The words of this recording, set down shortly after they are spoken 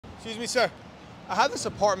Excuse me, sir. I have this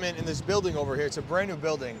apartment in this building over here. It's a brand new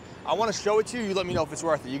building. I want to show it to you. You let me know if it's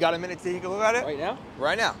worth it. You got a minute to take a look at it? Right now?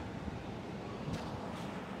 Right now.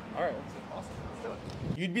 All right, awesome. Let's do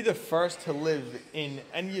it. You'd be the first to live in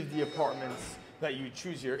any of the apartments that you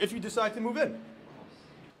choose here if you decide to move in.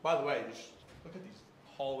 By the way, just look at these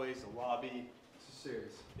hallways, the lobby. This is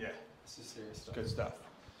serious. Yeah, This is serious stuff. good stuff.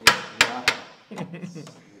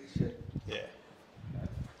 Shit. Yeah.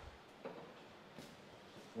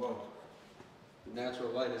 Whoa. The natural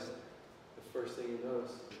light is the first thing you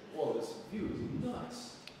notice. Whoa, this view is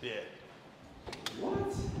nuts. Yeah.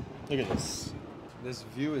 What? Look at this. This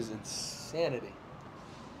view is insanity.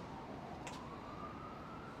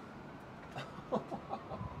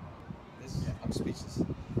 I'm speechless.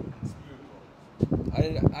 It's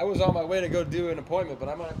beautiful. I was on my way to go do an appointment, but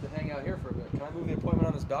I might have to hang out here for a bit. Can I move the appointment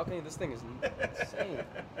on this balcony? This thing is insane.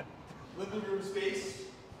 Living room space.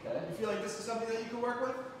 Okay. You feel like this is something that you can work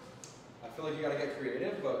with? I feel like you gotta get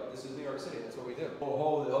creative, but this is New York City. That's what we do.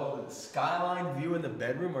 Oh, the skyline view in the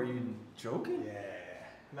bedroom? Are you joking? Yeah.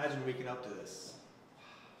 Imagine waking up to this.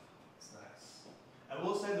 It's nice. I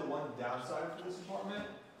will say the one downside for this apartment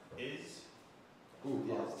is Ooh,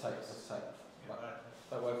 yeah, it's tight. It's tight.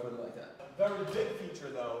 My wife wouldn't like that. Very big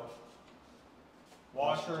feature though.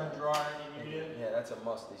 Washer and dryer unit. Yeah, that's a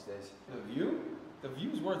must these days. The view? The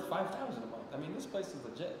view's worth $5,000 a month. I mean, this place is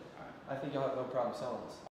legit. I think you'll have no problem selling this.